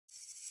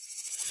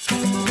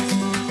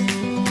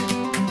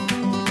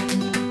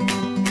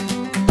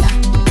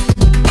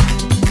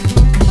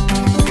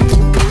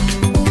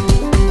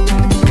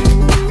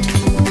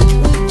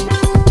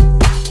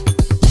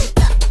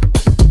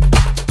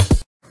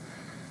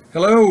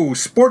Hello,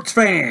 sports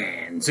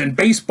fans and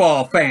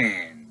baseball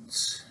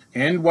fans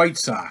and White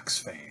Sox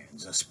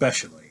fans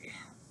especially.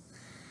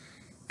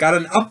 Got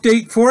an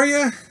update for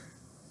you.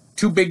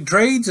 Two big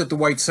trades that the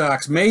White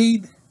Sox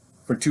made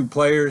for two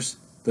players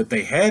that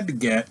they had to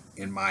get,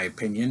 in my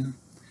opinion.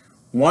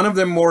 One of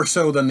them more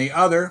so than the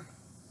other.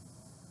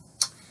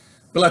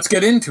 But let's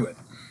get into it.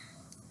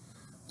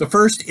 The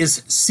first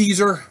is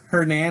Cesar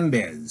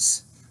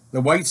Hernandez.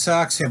 The White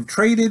Sox have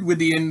traded with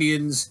the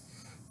Indians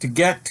to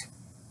get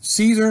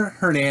Cesar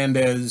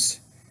Hernandez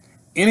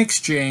in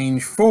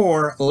exchange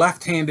for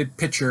left-handed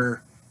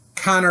pitcher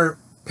Connor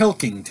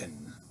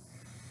Pilkington.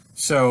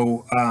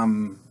 So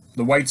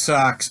the White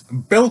Sox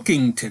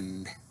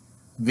Bilkingtoned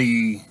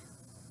the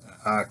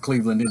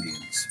Cleveland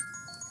Indians.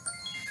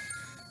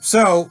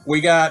 So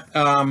we got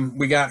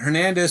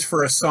Hernandez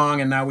for a song,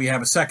 and now we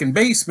have a second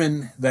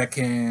baseman that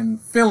can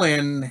fill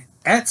in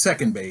at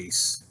second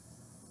base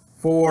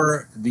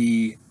for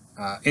the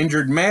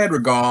injured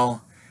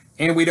Madrigal.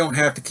 And we don't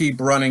have to keep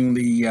running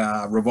the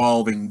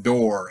revolving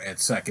door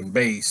at second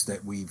base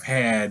that we've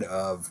had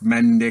of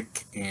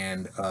Mendick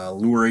and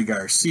Lurie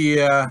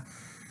Garcia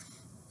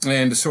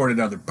and assorted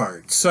other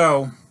parts.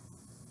 So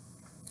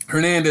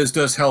Hernandez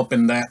does help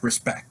in that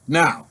respect.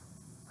 Now,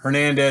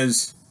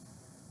 Hernandez,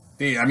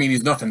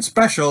 he's nothing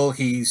special.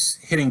 He's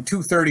hitting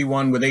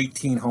 .231 with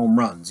 18 home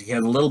runs. He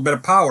has a little bit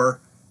of power,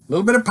 a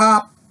little bit of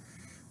pop.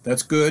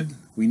 That's good.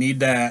 We need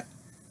that.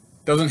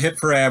 Doesn't hit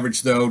for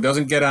average, though.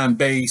 Doesn't get on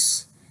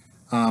base.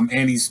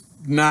 And he's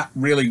not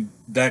really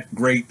that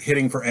great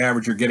hitting for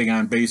average or getting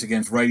on base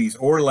against righties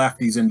or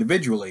lefties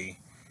individually.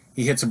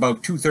 He hits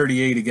about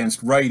 .238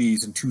 against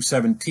righties and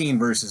 .217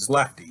 versus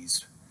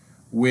lefties,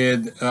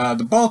 with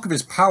the bulk of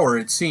his power,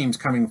 it seems,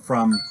 coming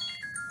from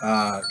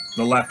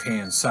the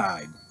left-hand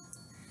side.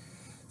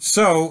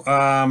 So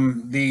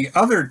the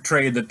other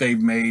trade that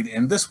they've made,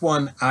 and this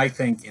one, I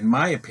think, in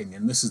my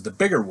opinion, this is the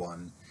bigger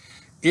one,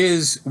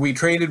 is we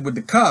traded with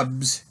the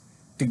Cubs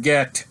to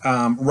get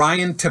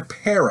Ryan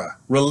Tepera,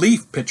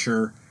 relief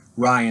pitcher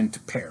Ryan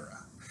Tepera.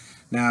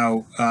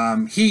 Now,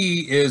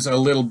 he is a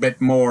little bit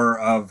more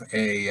of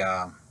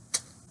a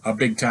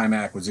big-time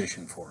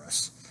acquisition for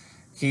us.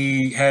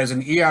 He has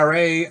an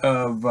ERA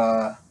of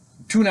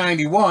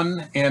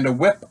 2.91 and a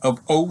WHIP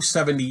of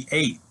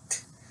 0.78.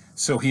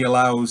 So he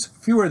allows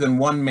fewer than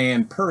one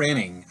man per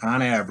inning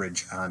on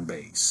average on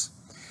base.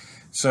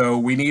 So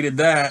we needed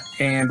that,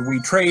 and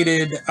we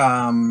traded...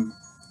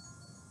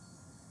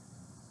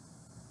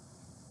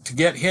 to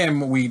get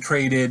him, we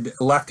traded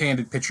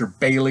left-handed pitcher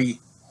Bailey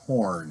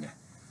Horn.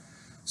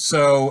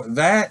 So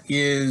that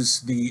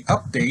is the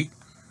update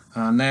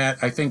on that.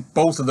 I think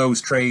both of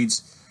those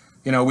trades,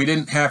 we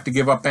didn't have to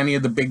give up any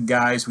of the big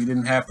guys. We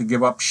didn't have to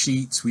give up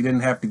Sheets. We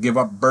didn't have to give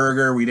up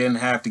Berger. We didn't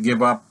have to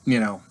give up,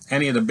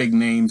 any of the big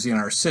names in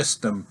our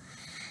system.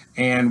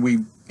 And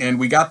we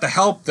got the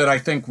help that I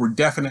think we're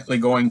definitely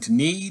going to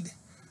need.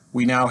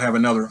 We now have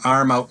another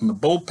arm out in the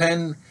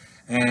bullpen.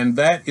 And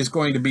that is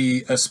going to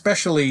be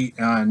especially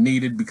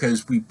needed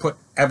because we put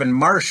Evan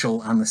Marshall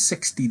on the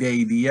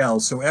 60-day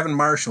DL. So Evan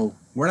Marshall,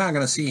 we're not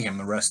going to see him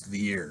the rest of the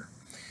year.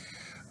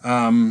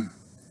 And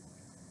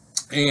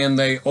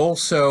they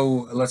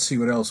also, let's see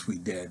what else we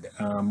did.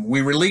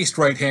 We released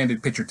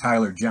right-handed pitcher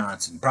Tyler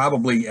Johnson,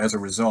 probably as a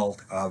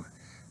result of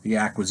the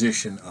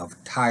acquisition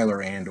of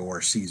Tyler and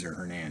or Cesar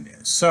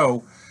Hernandez.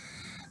 So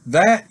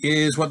that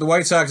is what the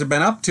White Sox have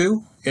been up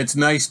to. It's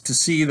nice to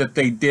see that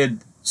they did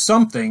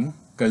something,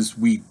 because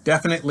we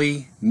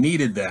definitely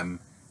needed them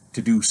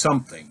to do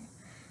something,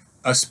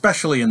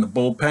 especially in the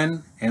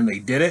bullpen, and they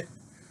did it.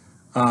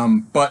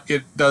 But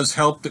it does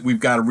help that we've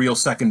got a real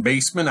second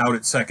baseman out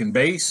at second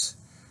base,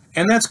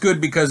 and that's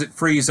good because it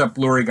frees up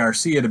Lurie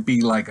Garcia to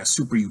be like a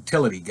super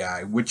utility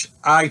guy, which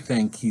I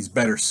think he's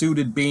better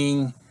suited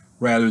being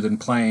rather than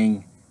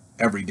playing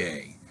every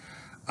day.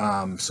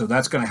 So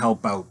that's going to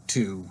help out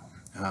too,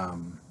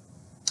 now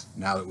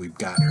that we've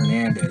got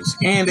Hernandez.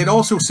 And it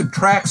also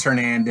subtracts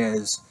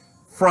Hernandez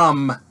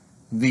from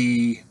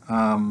the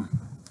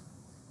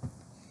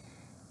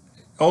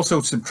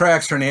also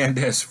subtracts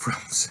Hernandez from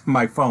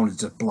my phone is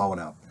just blowing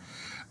up.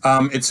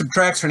 It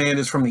subtracts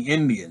Hernandez from the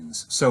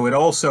Indians, so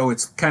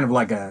it's kind of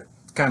like a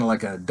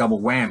double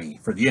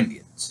whammy for the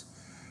Indians,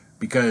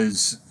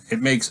 because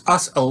it makes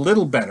us a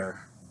little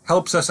better,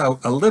 helps us out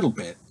a little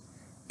bit,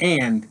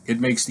 and it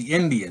makes the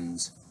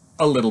Indians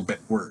a little bit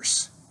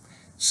worse.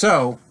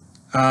 So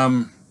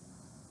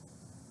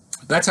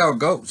that's how it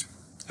goes.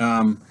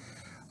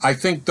 I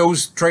think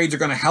those trades are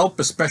going to help,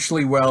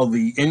 especially while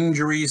the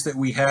injuries that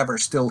we have are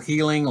still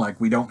healing.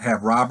 Like, we don't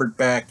have Robert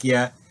back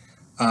yet.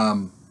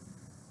 Eloy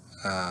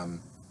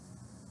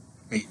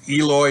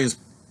has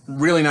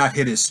really not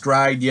hit his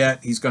stride yet.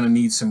 He's going to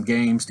need some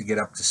games to get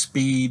up to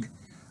speed.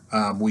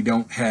 We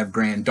don't have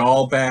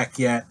Grandal back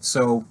yet.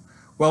 So,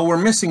 while we're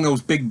missing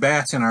those big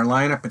bats in our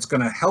lineup, it's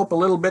going to help a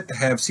little bit to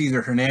have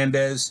Cesar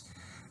Hernandez,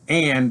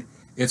 and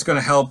it's going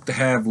to help to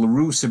have La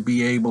Russa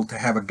be able to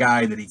have a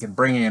guy that he can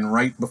bring in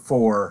right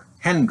before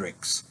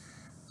Hendricks,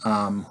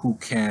 who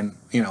can,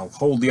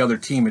 hold the other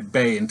team at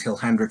bay until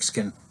Hendricks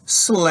can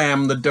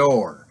slam the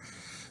door.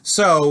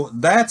 So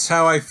that's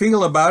how I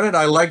feel about it.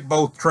 I like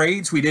both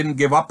trades. We didn't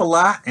give up a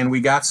lot, and we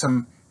got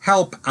some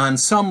help on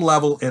some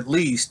level at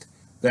least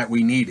that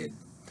we needed.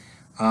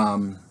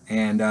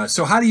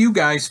 So how do you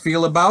guys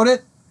feel about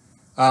it?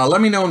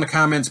 Let me know in the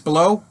comments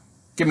below.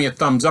 Give me a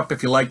thumbs up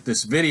if you like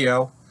this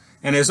video.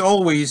 And as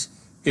always,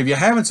 if you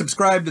haven't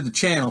subscribed to the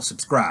channel,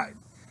 subscribe.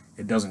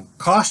 It doesn't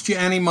cost you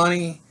any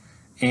money,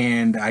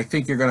 and I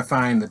think you're going to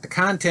find that the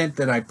content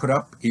that I put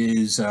up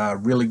is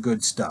really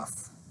good stuff.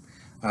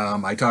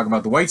 I talk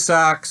about the White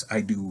Sox.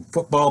 I do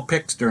football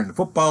picks during the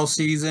football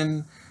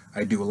season.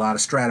 I do a lot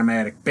of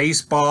Stratomatic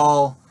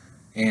baseball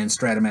and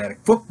Stratomatic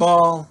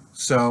football.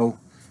 So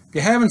if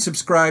you haven't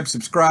subscribed,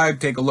 subscribe.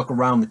 Take a look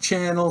around the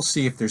channel,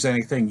 see if there's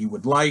anything you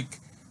would like.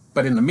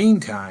 But in the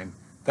meantime,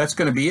 that's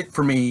going to be it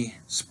for me.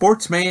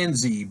 Sportsman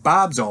Z,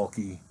 Bob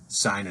Zolke,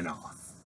 signing off.